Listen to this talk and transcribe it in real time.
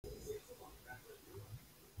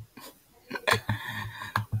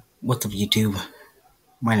What's up, YouTube?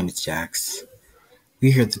 My name is Jax.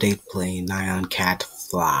 We're here today to play Nyan Cat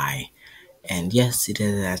FLY. And yes, it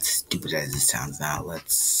is as stupid as it sounds. Now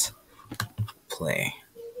let's play.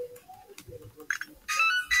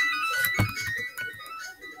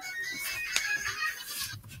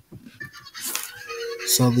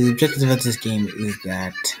 So the objective of this game is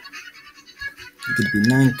that you're going to be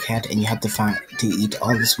Nyan Cat and you have to eat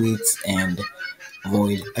all the sweets and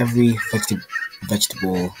avoid every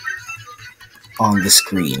vegetable on the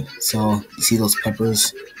screen. So you see those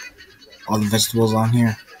peppers? All the vegetables on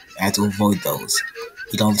here? I have to avoid those.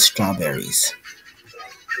 Eat all the strawberries.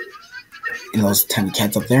 And those tiny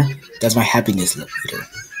cats up there? That's my happiness meter.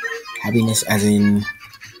 Happiness as in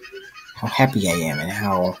how happy I am and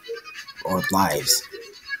or lives.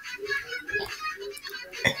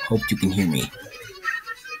 I hope you can hear me.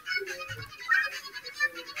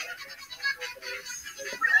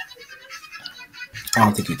 I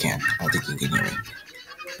don't think you can. I don't think you can hear me.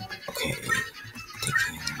 Okay.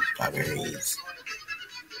 Taking strawberries.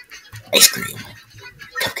 Ice cream.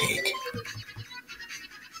 Cupcake.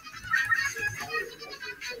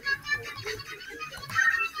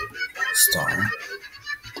 Star.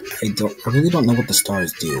 I really don't know what the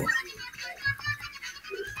stars do.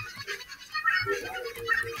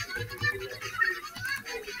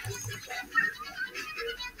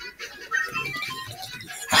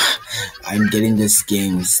 I'm getting this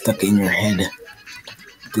game stuck in your head.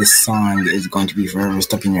 This song is going to be forever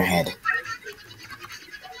stuck in your head.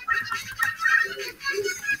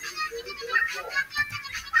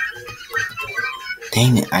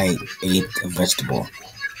 Dang it, I ate a vegetable.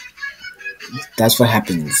 That's what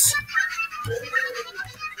happens.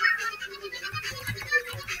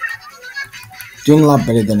 Doing a lot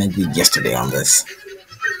better than I did yesterday on this.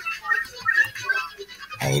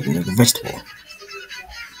 I ate another vegetable.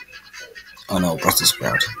 Oh no, Brussels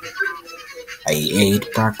sprout. I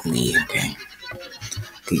ate broccoli. Okay,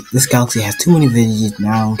 this galaxy has too many veggies.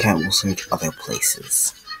 Now Cat will search other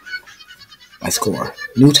places. My score.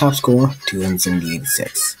 New top score,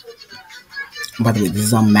 276. By the way, this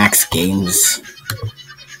is on Max Games.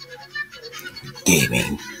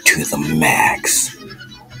 Gaming to the max.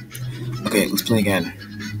 Okay, let's play again.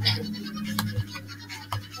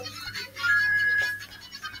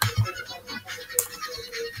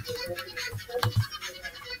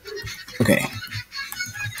 Okay.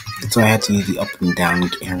 So I had to use the up and down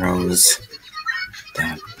arrows.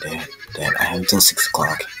 That. I have until 6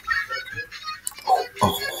 o'clock.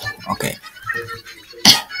 Oh, okay.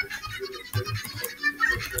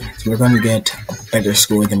 So we're going to get a better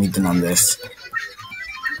score than we did on this.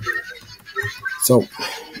 So,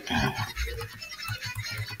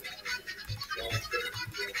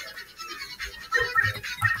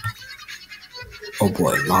 oh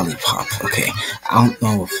boy, lollipop. Okay, I don't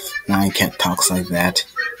know if Nyan Cat talks like that,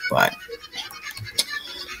 but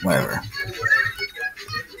whatever.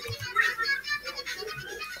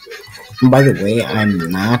 And by the way, I'm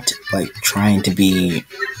not like trying to be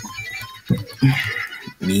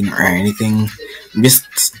mean or anything. I'm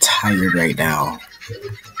just tired right now.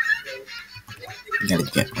 Gotta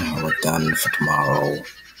get my work done for tomorrow.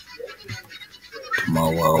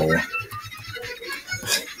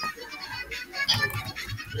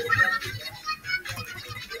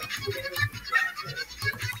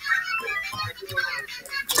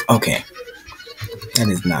 Okay, that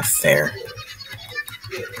is not fair.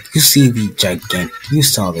 You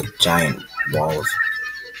saw the giant wall of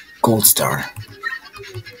gold star.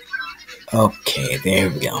 Okay, there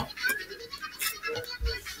we go.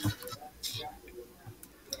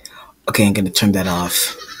 Okay, I'm gonna turn that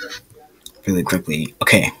off really quickly.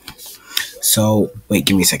 Okay, so wait,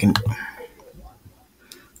 give me a second.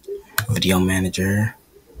 Video manager.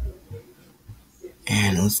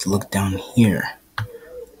 And let's look down here.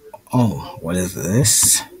 Oh, what is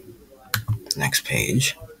this? Next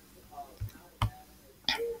page.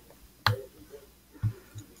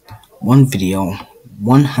 One video,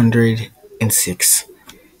 106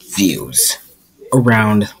 views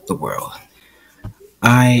around the world.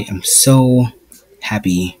 I am so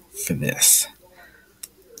happy for this.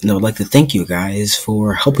 And I would like to thank you guys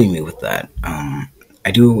for helping me with that.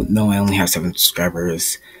 I do know I only have 7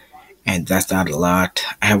 subscribers, and that's not a lot.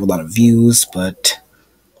 I have a lot of views, but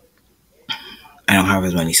I don't have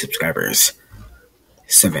as many subscribers.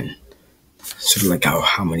 7. Sort of like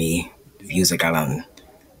how many views I got on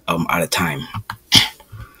out of time.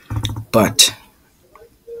 But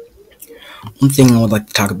one thing I would like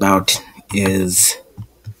to talk about is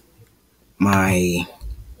my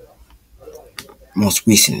most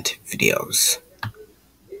recent videos.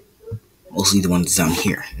 Mostly the ones down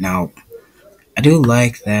here. Now, I do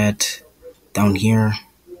like that down here,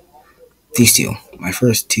 these two, my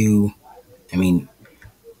first two, I mean,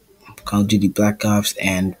 Call of Duty Black Ops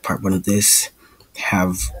and part one of this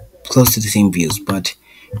have close to the same views, but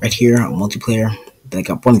right here on multiplayer, they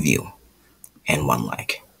got one view and one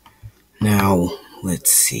like. Now,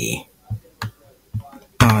 let's see.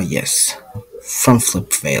 Yes. Front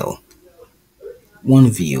flip fail. One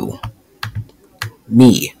view.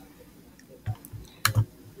 Me.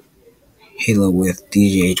 Halo with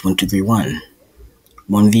DJH1231.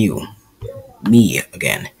 One view. Me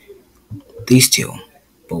again. These two.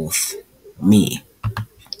 Both me.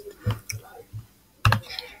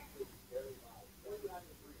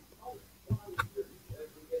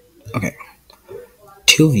 Okay.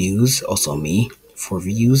 Two views, also me. Four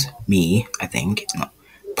views, me, I think. No.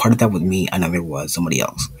 Part of that was me, another was somebody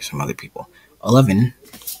else, some other people. 11.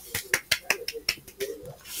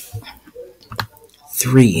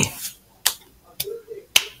 3.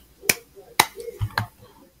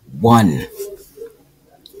 1.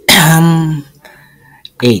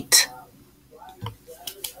 8.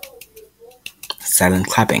 Silent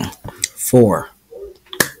clapping. 4.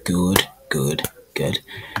 Good, good, good.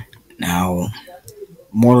 Now,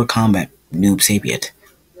 Mortal Kombat Noob Sapiet.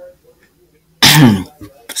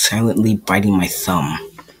 Silently biting my thumb.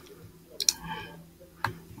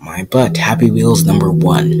 My butt. Happy Wheels number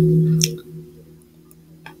 1.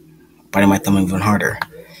 Biting my thumb even harder.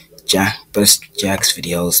 Best Jack's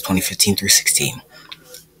videos 2015 through 16.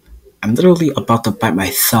 I'm literally about to bite my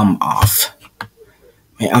thumb off.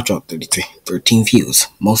 My outro 13 views,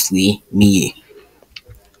 mostly me.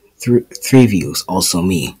 3 views, also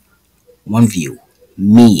me. 1 view,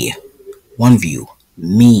 me. 1 view,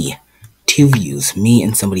 me. 2 views, me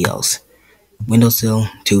and somebody else. Windowsill,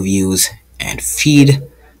 2 views, and feed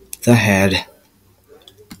the head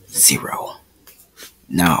 0.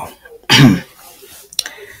 Now,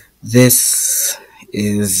 this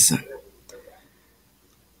is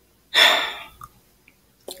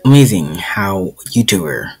amazing how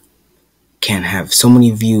YouTuber can have so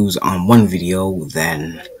many views on one video,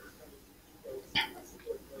 then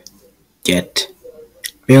get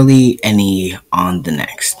barely any on the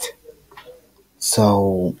next.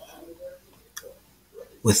 So,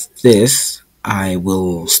 with this, I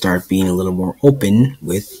will start being a little more open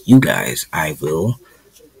with you guys. I will,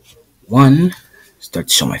 1, start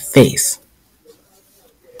to show my face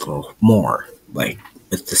a little more, like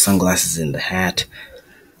with the sunglasses and the hat,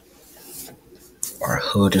 or a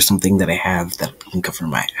hood or something that I have that can cover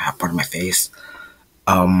my part of my face.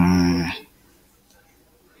 I'll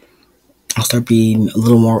start being a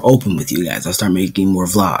little more open with you guys. I'll start making more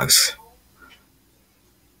vlogs.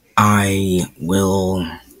 I will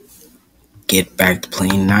get back to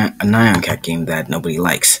playing a Nyan Cat game that nobody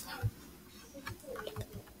likes.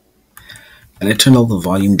 And I turned all the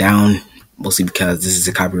volume down, mostly because this is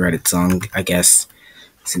a copyrighted song, I guess,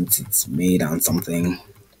 since it's made on something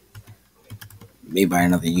made by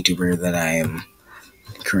another YouTuber that I am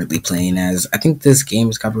currently playing as. I think this game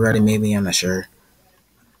is copyrighted, maybe, I'm not sure.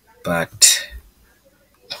 But,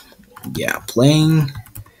 yeah, playing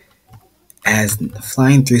as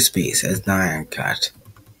flying through space as Nyan Cat,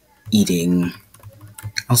 eating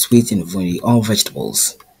all sweets and all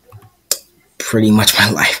vegetables. Pretty much my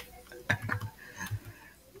life.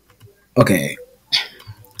 Okay,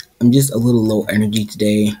 I'm just a little low energy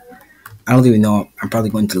today. I don't even know. I'm probably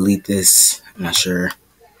going to delete this. I'm not sure.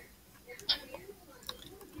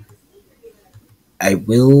 I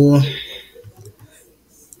will.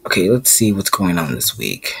 Okay, let's see what's going on this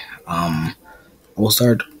week. I will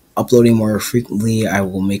start uploading more frequently. I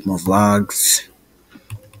will make more vlogs.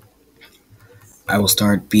 I will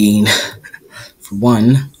start being, for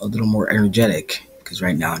one, a little more energetic. Because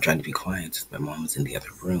right now I'm trying to be quiet since my mom is in the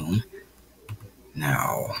other room.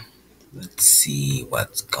 Now, let's see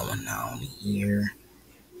what's going on here.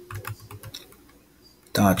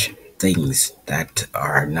 Dodge things that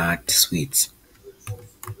are not sweets.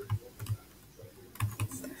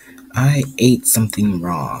 I ate something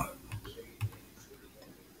raw.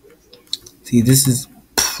 See, this is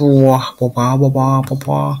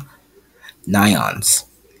Nyons.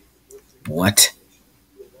 What?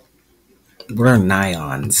 What are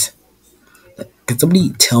Nyons? Can somebody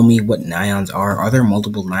tell me what Nyons are? Are there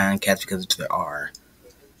multiple Nyan Cats? Because if there are,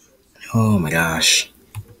 oh my gosh.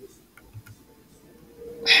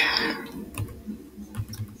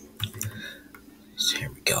 So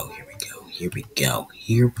here we go, here we go, here we go,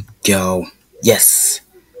 here we go. Yes!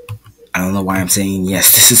 I don't know why I'm saying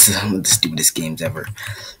yes. This is one of the stupidest games ever.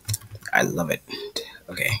 I love it.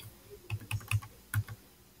 Okay.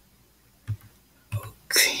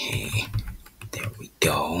 Okay. There we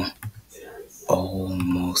go.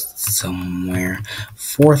 almost somewhere.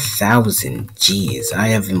 4,000. Jeez, I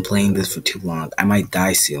have been playing this for too long. I might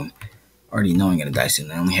die soon. Already know I'm gonna die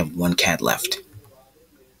soon. I only have one cat left.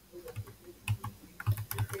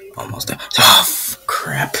 Almost done. Oh,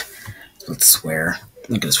 crap. Let's swear.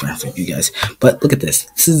 I'm not gonna swear in front of you guys. But look at this.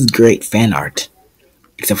 This is great fan art.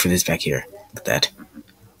 Except for this back here. Look at that.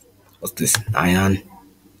 What's this? Nyan?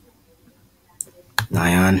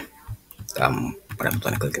 What I'm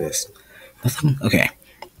gonna click this. Nothing? Okay.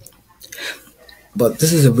 But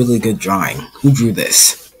this is a really good drawing. Who drew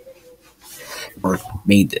this? Or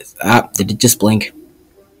made this? Did it just blink?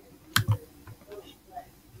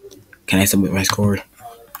 Can I submit my score?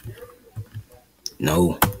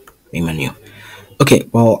 No. Main menu. Okay,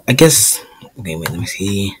 well, I guess... Okay, wait, let me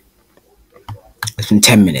see. It's been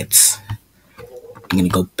 10 minutes. I'm gonna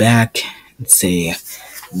go back and say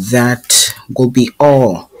that will be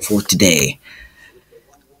all for today.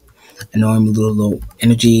 I know I'm a little low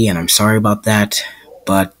energy, and I'm sorry about that,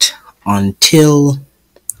 but until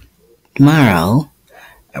tomorrow,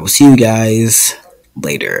 I will see you guys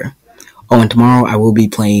later. Oh, and tomorrow I will be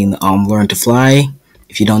playing Learn to Fly.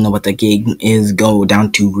 If you don't know what that game is, go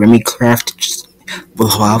down to Remycraft,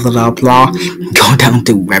 blah blah blah blah. Go down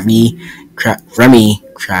to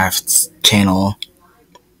Remycraft's channel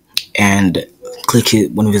and click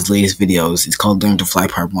one of his latest videos. It's called Learn to Fly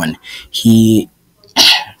Part 1. He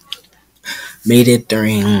made it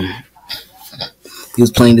during... He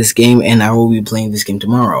was playing this game, and I will be playing this game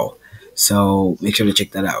tomorrow. So make sure to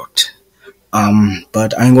check that out.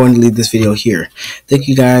 But I'm going to leave this video here. Thank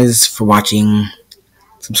you guys for watching.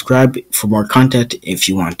 Subscribe for more content if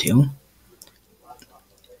you want to.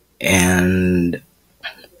 And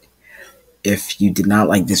if you did not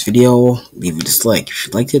like this video, leave a dislike. If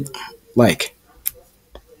you liked it, like.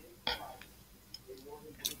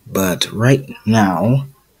 But right now,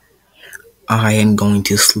 I am going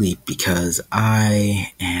to sleep because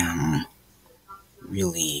I am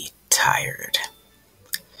really tired.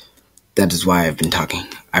 That is why I've been talking.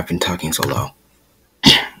 I've been talking so low.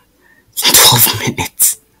 12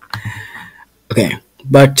 minutes. Okay,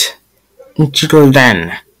 but until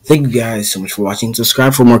then, thank you guys so much for watching.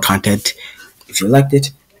 Subscribe for more content. If you liked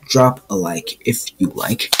it, drop a like if you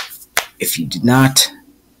like. If you did not,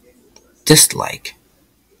 dislike.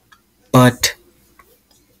 But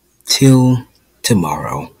till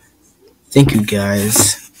tomorrow, thank you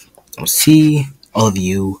guys. I'll see all of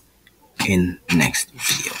you in the next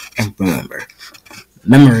video. And remember,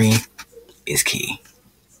 memory is key.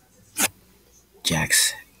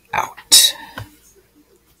 Jax